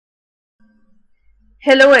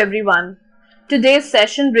Hello everyone. Today's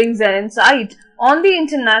session brings an insight on the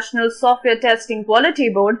International Software Testing Quality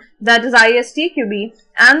Board, that is ISTQB,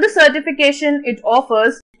 and the certification it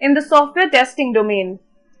offers in the software testing domain.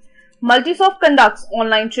 Multisoft conducts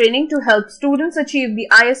online training to help students achieve the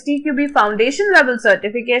ISTQB foundation level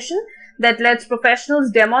certification that lets professionals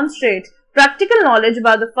demonstrate practical knowledge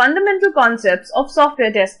about the fundamental concepts of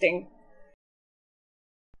software testing.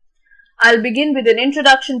 I'll begin with an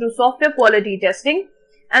introduction to software quality testing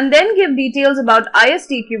and then give details about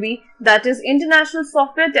ISTQB, that is International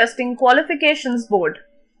Software Testing Qualifications Board.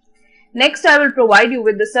 Next, I will provide you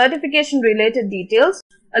with the certification related details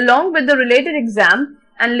along with the related exam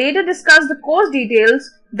and later discuss the course details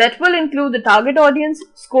that will include the target audience,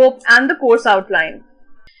 scope and the course outline.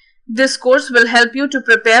 This course will help you to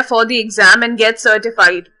prepare for the exam and get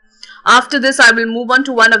certified. After this, I will move on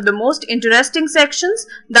to one of the most interesting sections,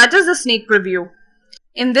 that is the sneak preview.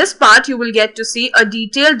 In this part, you will get to see a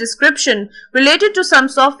detailed description related to some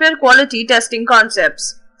software quality testing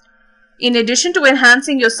concepts. In addition to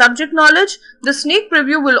enhancing your subject knowledge, the sneak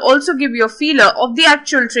preview will also give you a feeler of the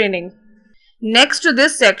actual training. Next to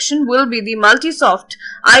this section will be the Multisoft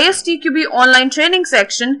ISTQB online training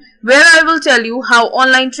section, where I will tell you how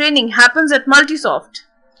online training happens at Multisoft.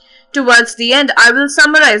 Towards the end, I will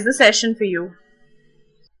summarize the session for you.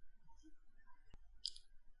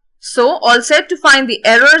 So, all set to find the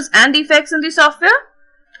errors and defects in the software?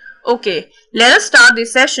 Okay, let us start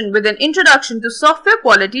this session with an introduction to software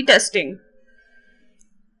quality testing.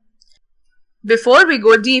 Before we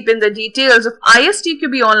go deep in the details of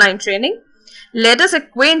ISTQB online training, let us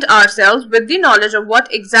acquaint ourselves with the knowledge of what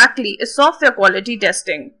exactly is software quality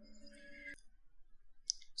testing.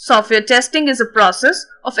 Software testing is a process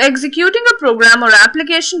of executing a program or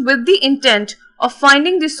application with the intent of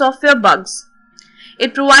finding the software bugs.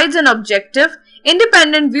 It provides an objective,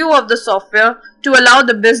 independent view of the software to allow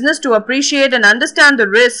the business to appreciate and understand the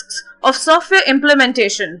risks of software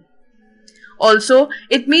implementation. Also,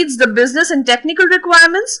 it meets the business and technical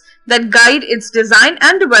requirements that guide its design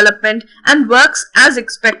and development and works as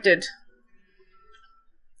expected.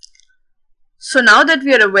 So now that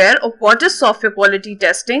we are aware of what is software quality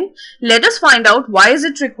testing, let us find out why is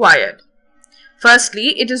it required.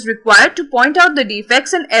 Firstly, it is required to point out the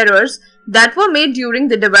defects and errors that were made during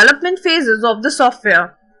the development phases of the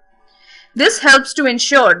software. This helps to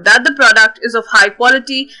ensure that the product is of high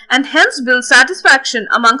quality and hence builds satisfaction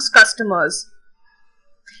amongst customers.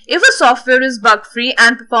 If a software is bug-free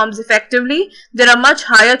and performs effectively, there are much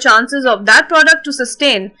higher chances of that product to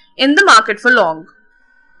sustain in the market for long.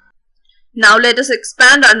 Now let us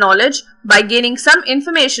expand our knowledge by gaining some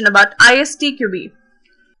information about ISTQB.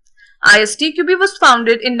 ISTQB was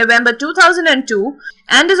founded in November 2002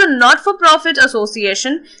 and is a not-for-profit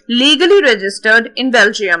association legally registered in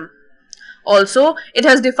Belgium. Also, it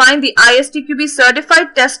has defined the ISTQB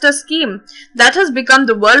Certified Tester Scheme that has become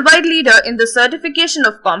the worldwide leader in the certification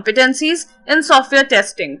of competencies in software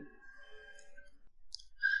testing.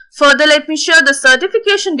 Further, let me share the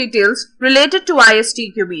certification details related to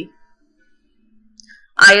ISTQB.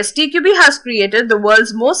 ISTQB has created the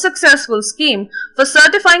world's most successful scheme for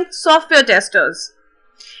certifying software testers.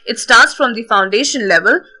 It starts from the foundation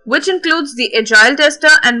level, which includes the agile tester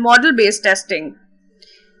and model-based testing.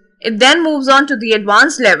 It then moves on to the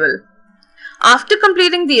advanced level. After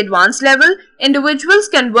completing the advanced level, individuals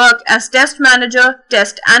can work as test manager,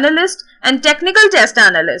 test analyst, and technical test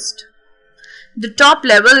analyst. The top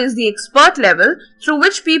level is the expert level, through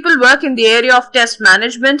which people work in the area of test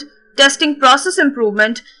management, testing process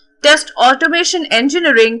improvement, test automation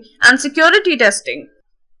engineering, and security testing.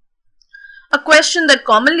 A question that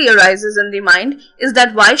commonly arises in the mind is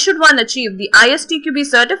that why should one achieve the ISTQB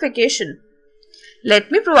certification?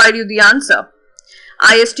 Let me provide you the answer.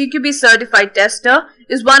 ISTQB Certified Tester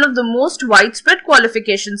is one of the most widespread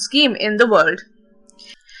qualification scheme in the world.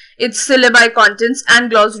 Its syllabi contents and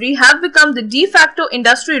glossary have become the de facto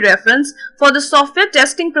industry reference for the software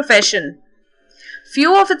testing profession.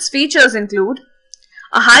 Few of its features include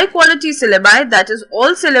a high-quality syllabi, that is,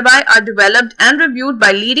 all syllabi are developed and reviewed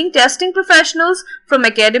by leading testing professionals from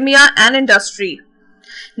academia and industry.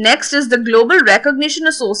 Next is the global recognition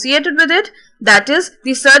associated with it, that is,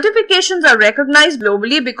 the certifications are recognized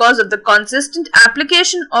globally because of the consistent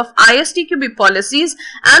application of ISTQB policies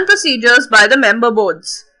and procedures by the member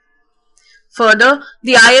boards. Further,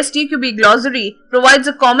 the ISTQB glossary provides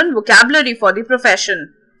a common vocabulary for the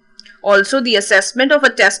profession. Also, the assessment of a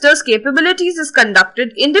tester's capabilities is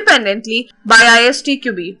conducted independently by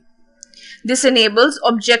ISTQB. This enables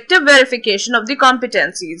objective verification of the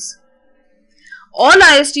competencies. All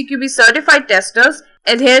ISTQB certified testers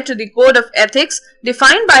adhere to the code of ethics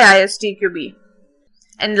defined by ISTQB.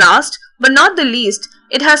 And last but not the least,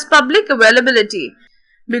 it has public availability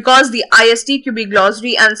because the ISTQB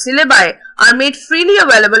glossary and syllabi are made freely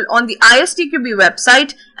available on the ISTQB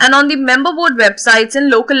website and on the member board websites in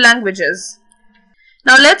local languages.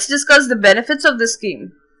 Now let's discuss the benefits of the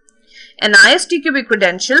scheme. An ISTQB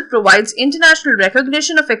credential provides international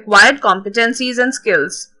recognition of acquired competencies and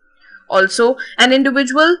skills. Also, an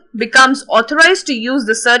individual becomes authorized to use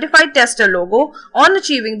the certified tester logo on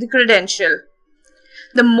achieving the credential.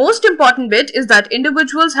 The most important bit is that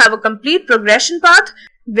individuals have a complete progression path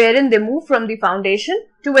wherein they move from the foundation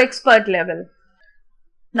to expert level.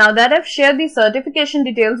 Now that I've shared the certification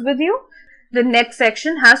details with you, the next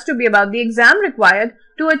section has to be about the exam required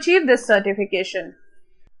to achieve this certification.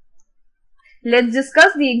 Let's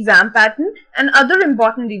discuss the exam pattern and other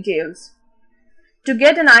important details. To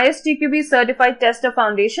get an ISTQB Certified Tester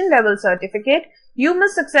Foundation Level Certificate, you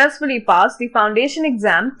must successfully pass the foundation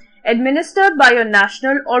exam administered by your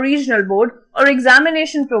national or regional board or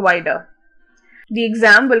examination provider. The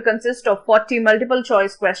exam will consist of 40 multiple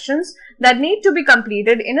choice questions that need to be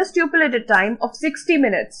completed in a stipulated time of 60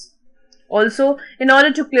 minutes. Also, in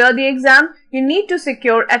order to clear the exam, you need to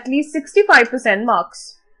secure at least 65%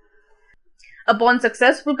 marks. Upon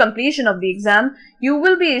successful completion of the exam, you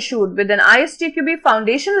will be issued with an ISTQB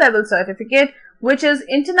Foundation Level Certificate which is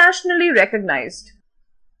internationally recognized.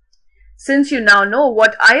 Since you now know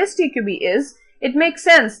what ISTQB is, it makes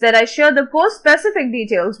sense that I share the course-specific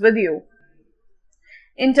details with you.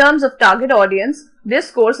 In terms of target audience,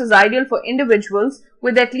 this course is ideal for individuals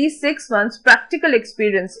with at least 6 months practical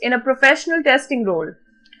experience in a professional testing role.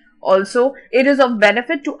 Also, it is of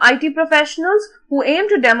benefit to IT professionals who aim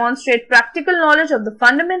to demonstrate practical knowledge of the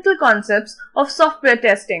fundamental concepts of software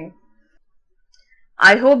testing.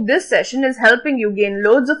 I hope this session is helping you gain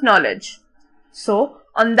loads of knowledge. So,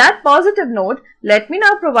 on that positive note, let me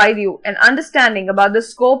now provide you an understanding about the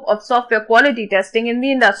scope of software quality testing in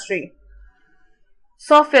the industry.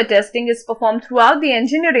 Software testing is performed throughout the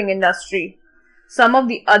engineering industry. Some of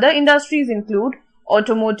the other industries include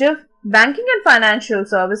automotive, banking and financial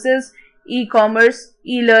services, e-commerce,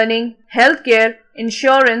 e-learning, healthcare,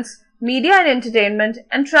 insurance, media and entertainment,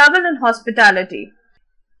 and travel and hospitality.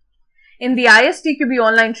 In the ISTQB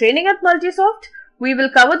online training at Multisoft, we will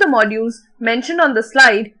cover the modules mentioned on the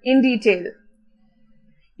slide in detail.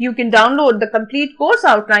 You can download the complete course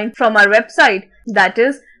outline from our website, that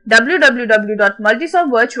is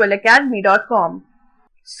www.multisoftvirtualacademy.com.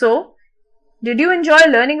 So, did you enjoy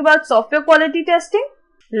learning about software quality testing?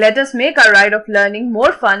 Let us make our ride of learning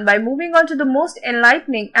more fun by moving on to the most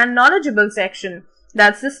enlightening and knowledgeable section,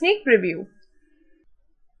 that's the sneak preview.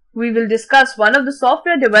 We will discuss one of the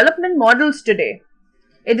software development models today.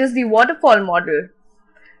 It is the waterfall model.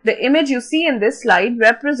 The image you see in this slide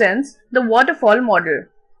represents the waterfall model.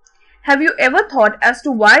 Have you ever thought as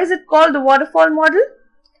to why is it called the waterfall model?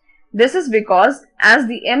 This is because, as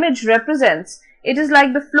the image represents, it is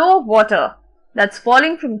like the flow of water that's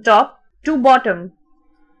falling from top to bottom.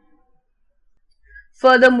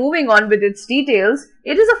 Further moving on with its details,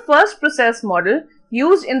 it is a first process model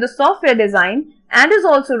used in the software design and is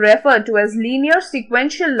also referred to as linear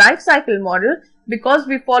sequential lifecycle model because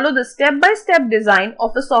we follow the step-by-step design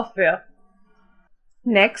of a software.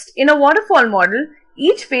 Next, in a waterfall model,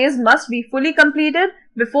 each phase must be fully completed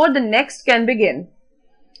before the next can begin.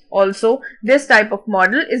 Also, this type of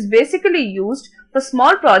model is basically used for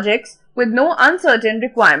small projects with no uncertain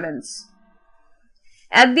requirements.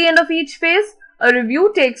 At the end of each phase, a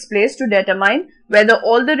review takes place to determine whether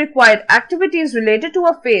all the required activities related to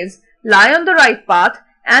a phase lie on the right path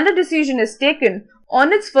and a decision is taken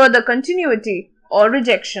on its further continuity or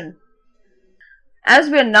rejection. As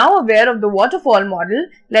we are now aware of the waterfall model,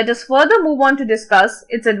 let us further move on to discuss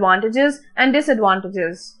its advantages and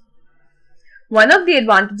disadvantages. One of the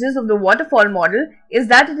advantages of the waterfall model is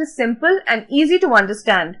that it is simple and easy to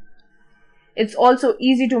understand. It's also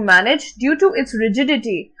easy to manage due to its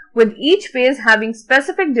rigidity, with each phase having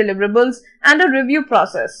specific deliverables and a review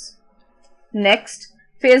process. Next,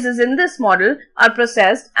 phases in this model are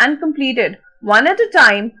processed and completed one at a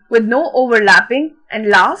time with no overlapping, and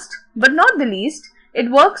last but not the least,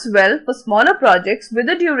 it works well for smaller projects with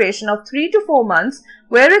a duration of 3 to 4 months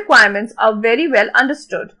where requirements are very well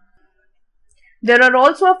understood. There are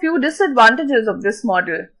also a few disadvantages of this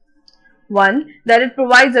model. One, that it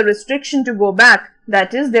provides a restriction to go back,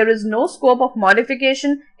 that is, there is no scope of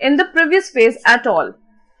modification in the previous phase at all.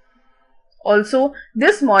 Also,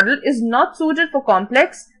 this model is not suited for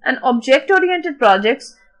complex and object-oriented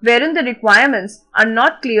projects wherein the requirements are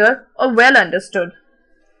not clear or well understood.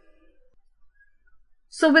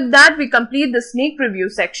 So with that, we complete the sneak preview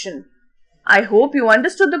section. I hope you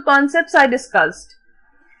understood the concepts I discussed.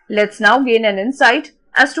 Let's now gain an insight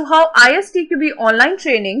as to how ISTQB online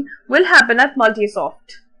training will happen at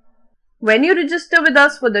Multisoft. When you register with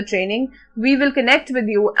us for the training, we will connect with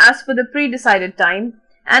you as per the pre-decided time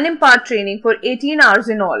and impart training for 18 hours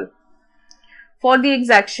in all. For the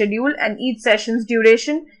exact schedule and each session's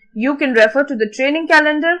duration, you can refer to the training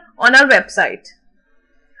calendar on our website.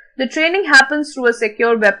 The training happens through a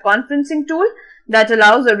secure web conferencing tool that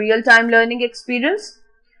allows a real-time learning experience.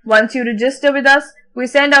 Once you register with us, we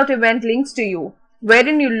send out event links to you,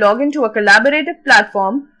 wherein you log into a collaborative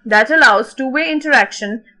platform that allows two-way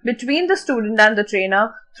interaction between the student and the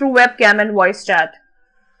trainer through webcam and voice chat.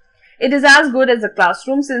 It is as good as a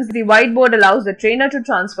classroom since the whiteboard allows the trainer to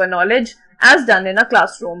transfer knowledge as done in a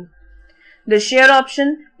classroom. The share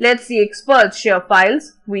option lets the experts share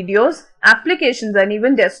files, videos, applications and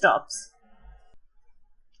even desktops.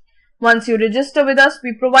 Once you register with us,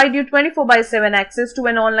 we provide you 24/7 access to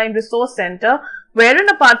an online resource center wherein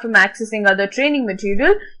apart from accessing other training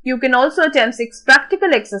material, you can also attempt 6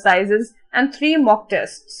 practical exercises and 3 mock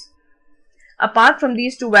tests. Apart from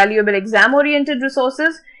these 2 valuable exam-oriented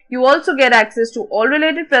resources, you also get access to all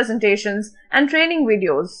related presentations and training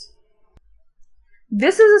videos.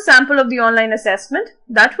 This is a sample of the online assessment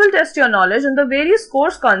that will test your knowledge on the various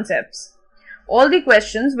course concepts. All the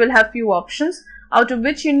questions will have few options, out of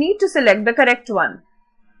which you need to select the correct one.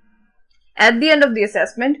 At the end of the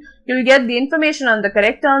assessment, you'll get the information on the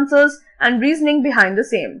correct answers and reasoning behind the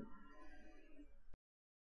same.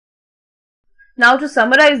 Now to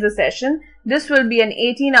summarize the session, this will be an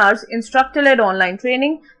 18 hours instructor-led online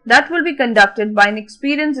training that will be conducted by an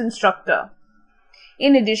experienced instructor.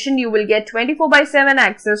 In addition, you will get 24/7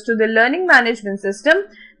 access to the learning management system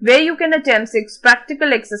where you can attempt 6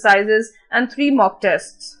 practical exercises and 3 mock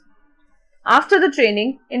tests. After the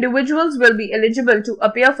training, individuals will be eligible to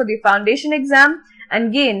appear for the foundation exam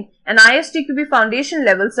and gain an ISTQB foundation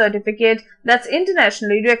level certificate that's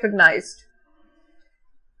internationally recognized.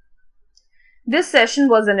 This session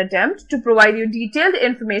was an attempt to provide you detailed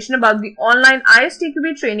information about the online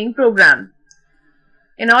ISTQB training program.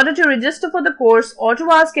 In order to register for the course or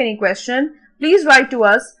to ask any question, please write to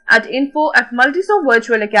us at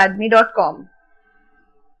info@multisoftvirtualacademy.com.